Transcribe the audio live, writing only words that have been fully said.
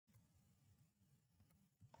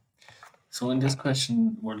So in this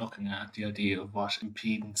question, we're looking at the idea of what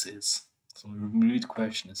impedance is. So we read the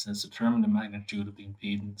question, it says determine the magnitude of the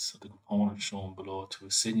impedance of the component shown below to a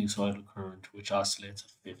sinusoidal current which oscillates at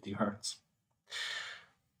 50 Hertz.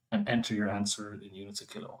 And enter your answer in units of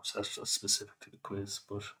kiloohms. That's just specific to the quiz.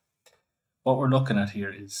 But what we're looking at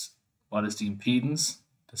here is what is the impedance,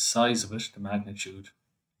 the size of it, the magnitude,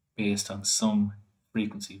 based on some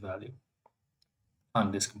frequency value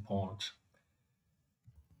on this component.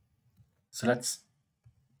 So let's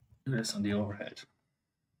do this on the overhead.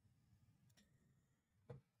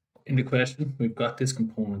 In the question, we've got this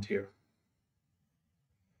component here.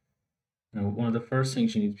 Now, one of the first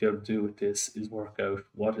things you need to be able to do with this is work out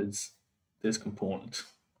what is this component.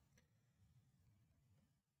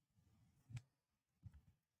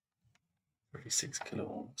 .36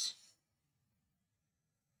 kiloohms.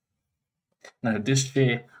 Now, this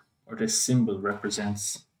shape or this symbol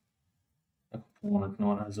represents a component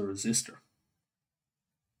known as a resistor.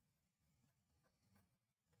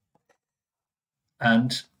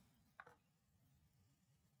 And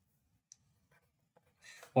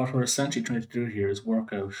what we're essentially trying to do here is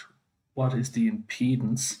work out what is the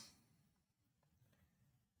impedance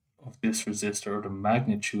of this resistor, or the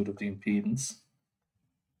magnitude of the impedance,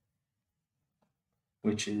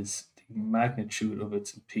 which is the magnitude of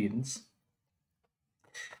its impedance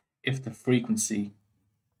if the frequency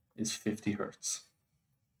is 50 Hertz.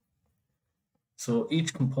 So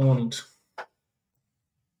each component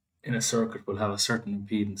in a circuit will have a certain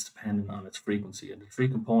impedance depending on its frequency. And the three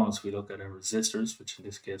components we look at are resistors, which in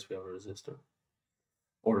this case we have a resistor,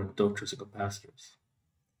 or inductors and capacitors.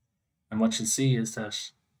 And what you'll see is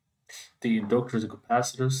that the inductors and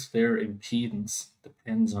capacitors, their impedance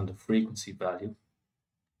depends on the frequency value.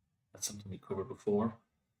 That's something we covered before.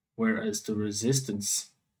 Whereas the impedance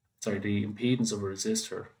of a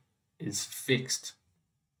resistor is fixed.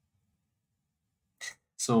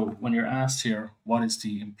 So when you're asked here, what is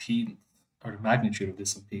the impedance or the magnitude of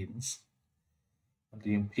this impedance?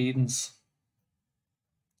 The impedance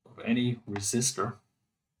of any resistor,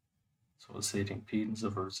 so we'll say the impedance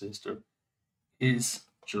of a resistor, is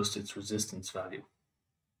just its resistance value.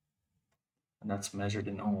 And that's measured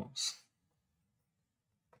in ohms.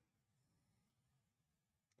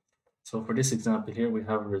 So for this example here, we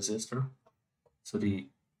have a resistor. So the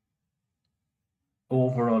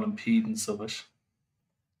overall impedance of it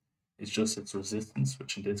is just its resistance,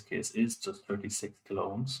 which in this case is just 36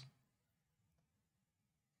 kiloohms.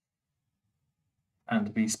 And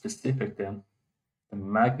to be specific then, the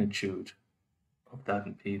magnitude of that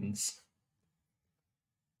impedance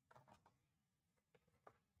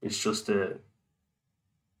is just the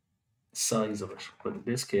size of it, but in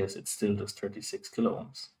this case it's still just 36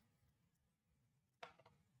 kiloohms.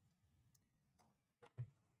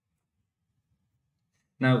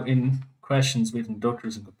 Now in questions with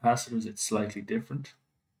inductors and capacitors, it's slightly different.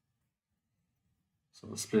 So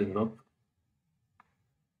we'll split it up.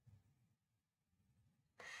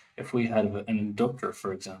 If we had an inductor,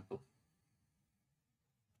 for example,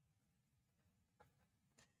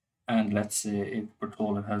 and let's say we're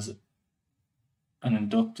told it has an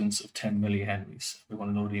inductance of 10 millihenries, we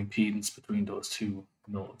want to know the impedance between those two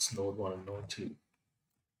nodes, node 1 and node 2.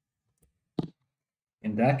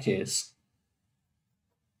 In that case,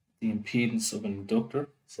 the impedance of an inductor,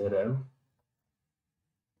 ZL,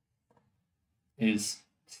 is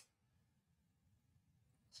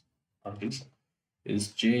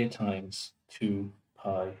J times 2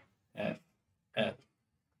 pi f L.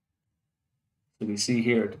 So we see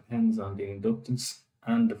here it depends on the inductance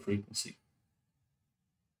and the frequency.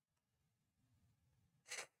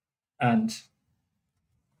 And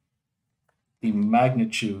the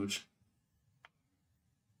magnitude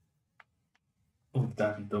of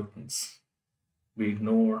that inductance, we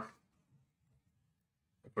ignore.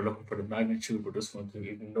 If we're looking for the magnitude, we're just going to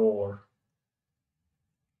ignore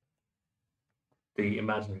the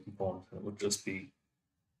imaginary component. It would just be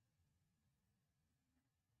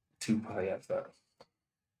 2 pi f L.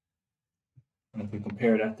 And if we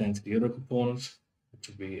compare that then to the other component, which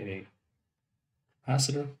would be a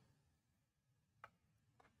capacitor,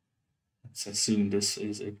 let's assume this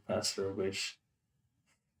is a capacitor with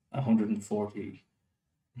 140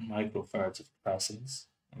 microfarads of capacitance,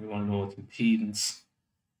 and we want to know what the impedance,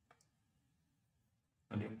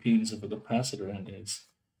 and the impedance of a capacitor then is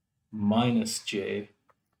minus J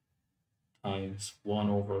times 1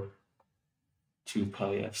 over 2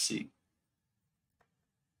 pi fc.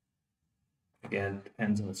 Again,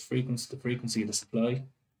 depends on its frequency, the frequency of the supply,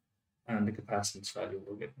 and the capacitance value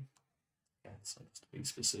we're getting. Yeah, so just to be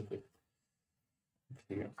specific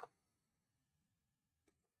here.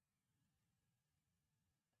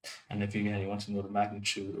 And if you want to know the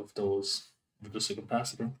magnitude of those, just a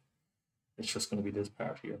capacitor, it's just going to be this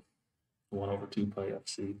part here, 1 over 2 pi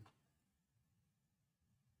FC.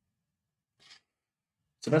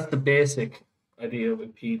 So that's the basic idea of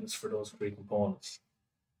impedance for those three components.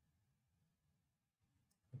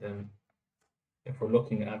 Then if we're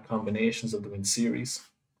looking at combinations of them in series,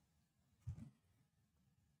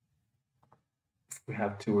 if we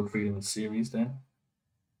have 2 or 3 of them in series, then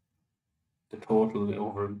the total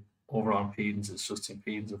overall impedance is just the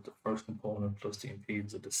impedance of the first component plus the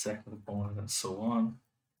impedance of the second component, and so on.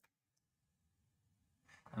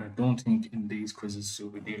 And I don't think in these quizzes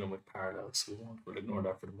we'll be dealing with parallels, so we'll ignore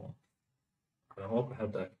that for the moment. But I hope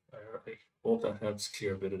that helps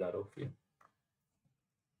clear a bit of that up for you.